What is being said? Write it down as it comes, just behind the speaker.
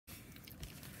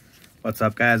What's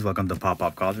up, guys? Welcome to Pop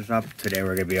Culture Shop. Today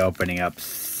we're going to be opening up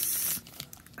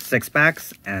 6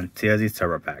 packs and 2 of these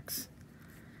turbo packs.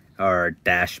 Or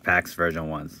dash packs version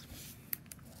 1s.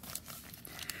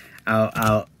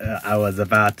 I was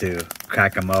about to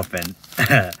crack them open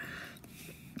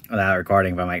without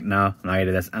recording, but I'm like, no, I'm not going to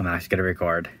do this. I'm actually going to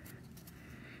record.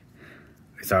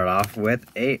 We start off with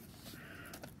a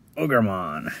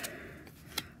Ogremon,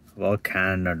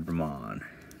 Volcanodromon,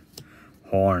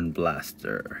 Horn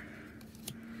Blaster,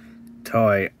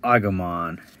 Toy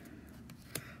Agumon,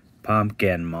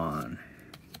 Pumpkinmon,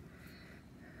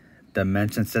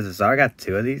 Dimension Scissors. So I got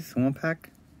 2 of these in 1 pack.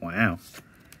 Wow.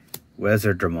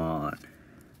 Wizardramon.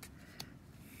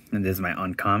 And this is my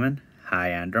uncommon,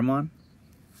 Hyandramon,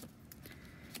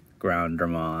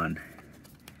 Groundramon,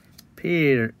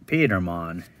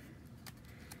 Petermon,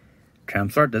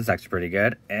 Tremsort, this is actually pretty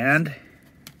good, and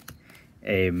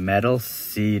a Metal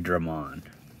Seedramon.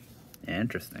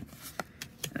 Interesting.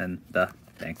 And the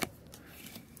thing.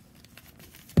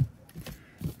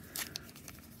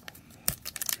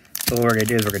 So what we're going to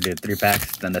do is we're going to do 3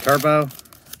 packs, then the turbo,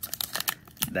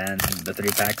 then the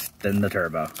 3 packs, then the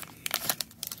turbo.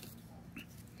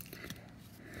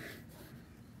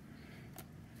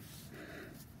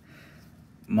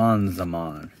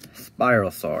 Monzamon,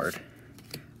 Spiral Sword,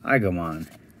 Agumon,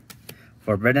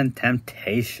 Forbidden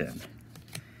Temptation,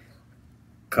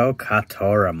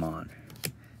 Kokatoramon,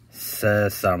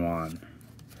 Sesamon,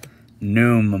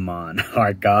 Numamon,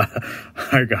 our God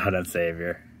and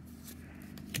Savior,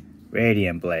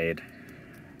 Radiant Blade,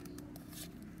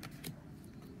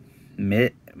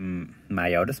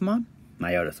 Myotismon,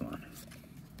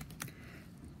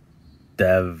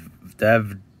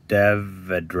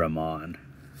 Devedramon,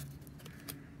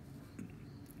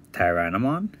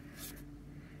 Tyrannomon,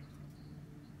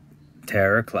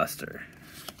 Terror Cluster,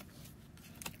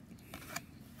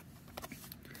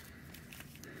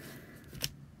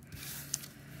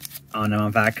 oh no,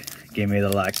 I'm back. Give me the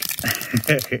luck.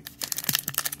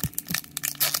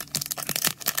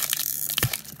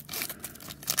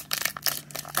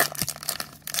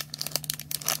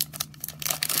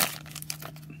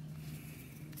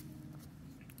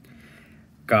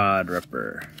 God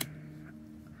Ripper,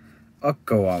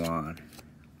 Okawamon,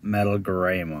 Metal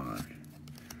Greymon,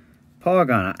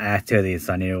 Polygon. I have 2 of these,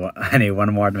 so I need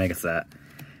 1 more to make a set.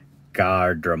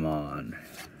 Gardramon,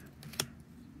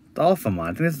 Dolphamon. I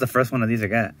think this is the first one of these I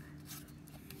get.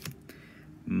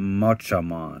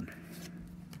 Mochamon,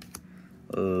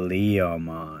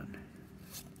 Leomon,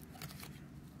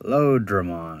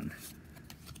 Lodramon,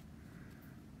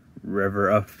 River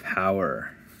of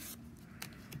Power,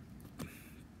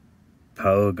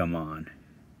 Pogamon,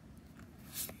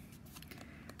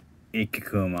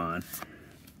 Ikakumon.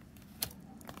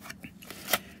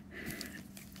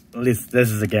 At least this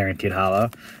is a guaranteed holo.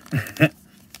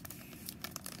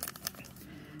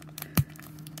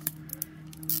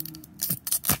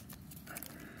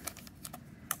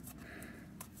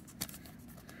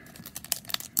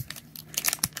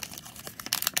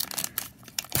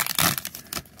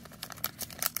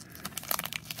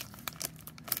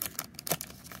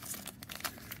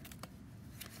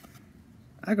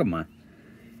 Agumon.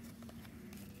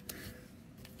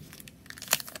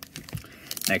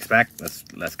 Next pack, let's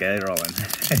get it rolling.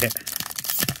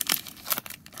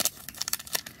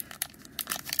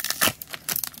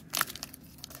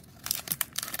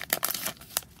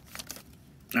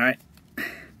 All right.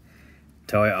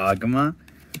 Toy Agumon,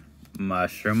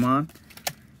 Mushroomon,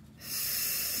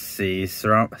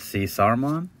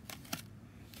 Caesarmon,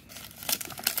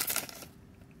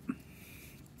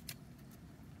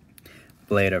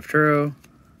 Blade of True,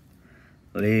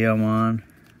 Leomon,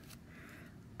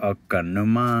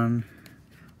 Okanumon,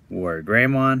 War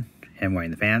Greymon, him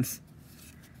wearing the pants,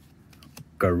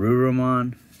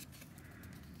 Garurumon,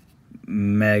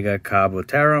 Mega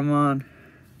Kabuteramon,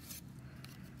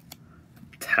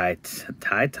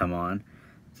 Titamon.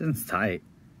 This is tight.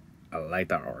 I like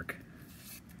that arc.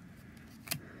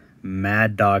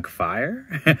 Mad Dog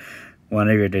Fire. One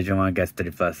of your Digimon gets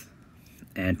 30+.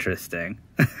 Interesting.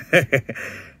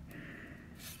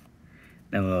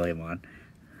 And Lilymon.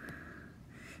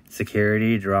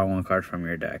 Security, draw 1 card from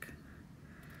your deck.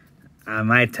 I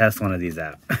might test one of these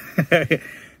out.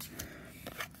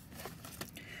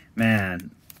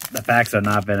 Man, the packs have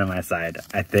not been on my side.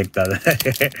 I think that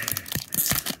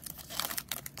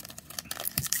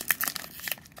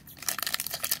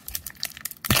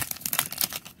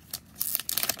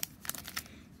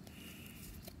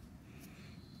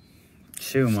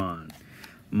Shumon,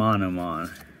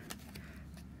 Monomon,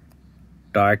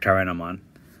 Dark Tyrannomon,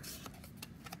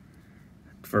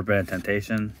 Forbidden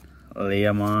Temptation,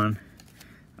 Leomon,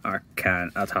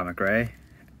 Atomic Ray,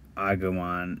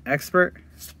 Agumon Expert,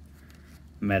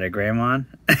 Metagreymon.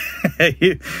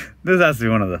 This has to be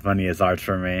one of the funniest arts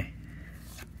for me.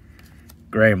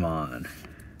 Greymon,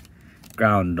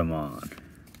 Groundamon,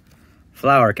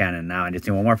 Flower Cannon. Now I just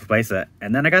need one more to replace it,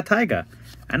 and then I got Taiga.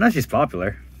 I know she's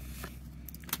popular.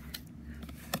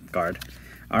 Guard.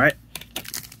 All right,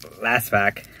 last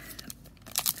pack.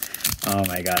 Oh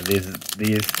my god, these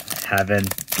have been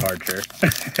torture.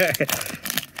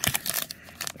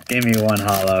 Give me one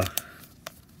holo.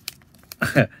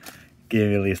 Give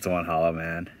me at least one holo,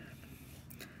 man.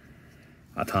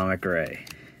 Atomic Ray,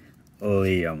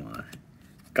 Leomon,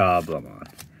 Goblimon,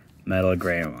 Metal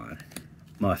Greymon,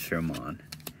 Mushroomon,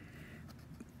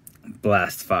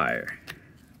 Blast Fire,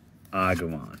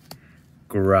 Agumon,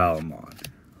 Growlmon,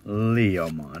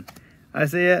 Leomon. I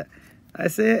see it. I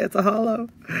see it. It's a holo.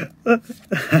 I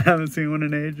haven't seen one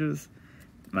in ages.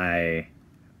 My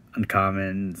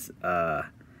uncommons,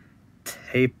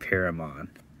 Tapiramon,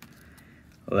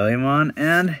 Lilymon,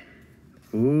 and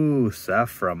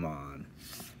Safframon.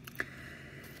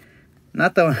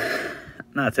 Not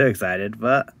too excited,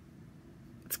 but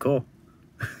it's cool.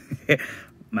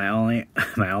 my only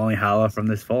holo from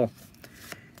this pull.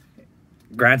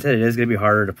 Granted, it is gonna be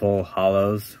harder to pull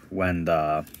holos when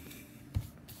the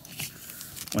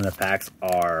packs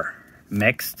are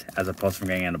mixed as opposed to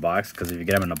getting in a box, because if you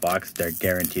get them in a box, they're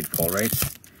guaranteed pull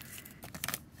rates.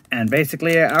 And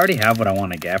basically, I already have what I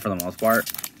want to get for the most part.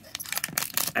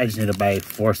 I just need to buy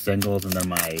 4 singles and then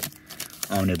my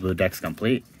Omni Blue deck's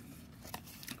complete.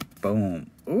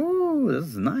 Boom. Ooh, this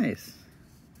is nice.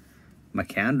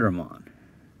 Macandramon.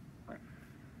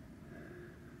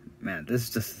 Man, this is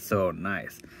just so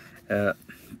nice.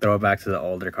 Throw it back to the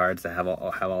older cards that have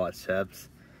all its chips.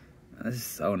 This is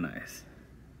so nice.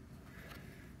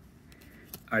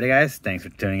 Alrighty guys, thanks for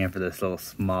tuning in for this little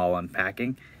small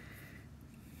unpacking.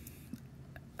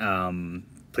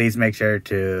 Please make sure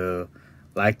to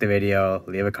like the video,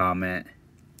 leave a comment,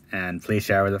 and please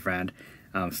share with a friend.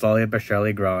 Slowly but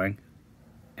surely growing,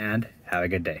 and have a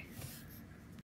good day.